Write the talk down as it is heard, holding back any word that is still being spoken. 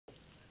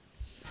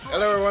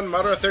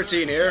everyone,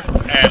 Mother13 here.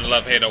 And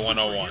Love Hater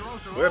 101.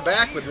 We're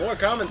back with more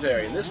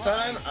commentary, and this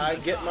time I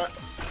get my...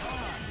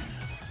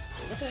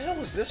 What the hell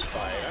was this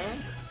fight,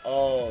 huh?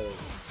 Oh,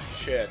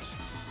 shit.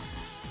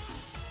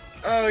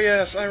 Oh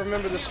yes, I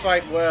remember this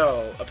fight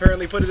well.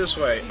 Apparently, put it this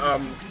way,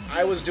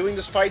 I was doing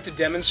this fight to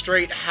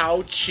demonstrate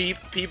how cheap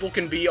people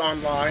can be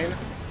online.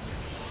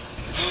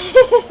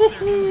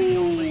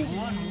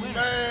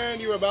 Man,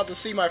 you were about to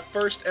see my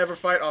first ever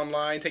fight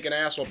online, take an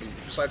ass whooping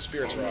besides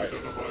Spirits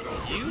Rise.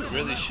 You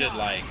really should,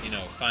 like, you know,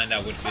 find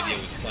out what video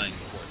is playing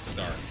before it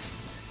starts.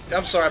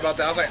 I'm sorry about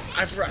that. I was like,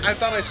 I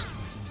thought I...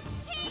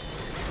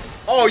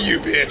 Oh, you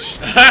bitch!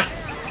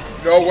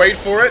 No, wait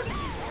for it.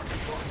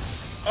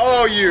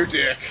 Oh, you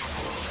dick.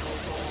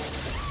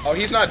 Oh,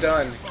 he's not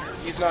done.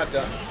 He's not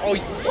done. Oh,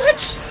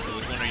 what? So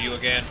which one are you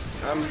again?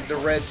 I'm the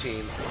red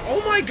team.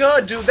 Oh my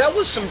god, dude, that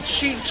was some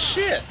cheap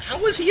shit. How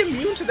was he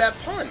immune to that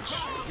punch?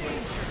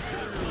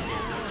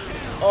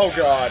 Oh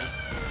god.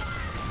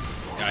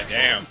 God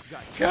damn.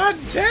 God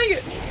dang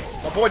it.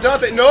 My boy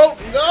Dante, no,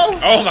 no.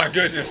 Oh my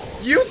goodness.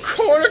 You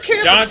corner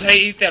camping. Dante,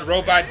 eat that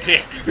robot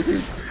dick.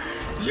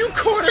 You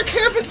corner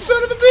camping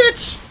son of a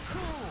bitch.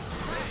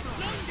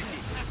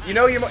 You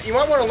know, you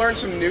might want to learn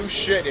some new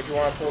shit if you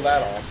want to pull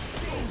that off.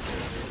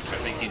 I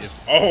think he just...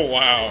 Oh,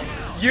 wow.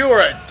 You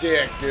are a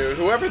dick, dude.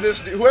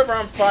 Whoever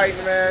I'm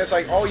fighting, man, it's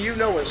like all you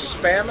know is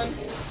spamming.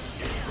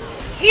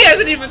 He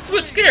hasn't even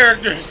switched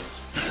characters.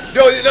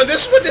 No,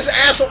 this is what this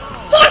asshole...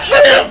 Fuck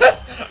him!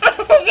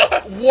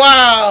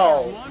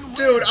 Wow!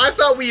 Dude, I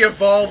thought we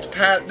evolved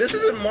past... This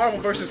isn't Marvel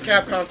vs.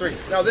 Capcom 3.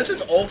 No, this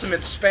is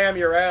ultimate spam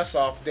your ass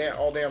off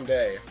all damn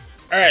day.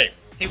 Hey,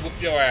 he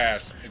whooped your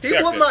ass. He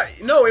whooped my...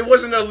 No, it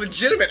wasn't a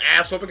legitimate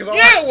ass whooping because all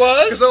it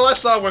was! Because all I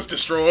saw was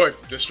destroyed,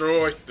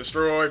 destroyed,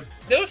 destroyed.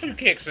 There were a few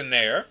kicks in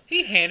there.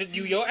 He handed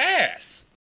you your ass.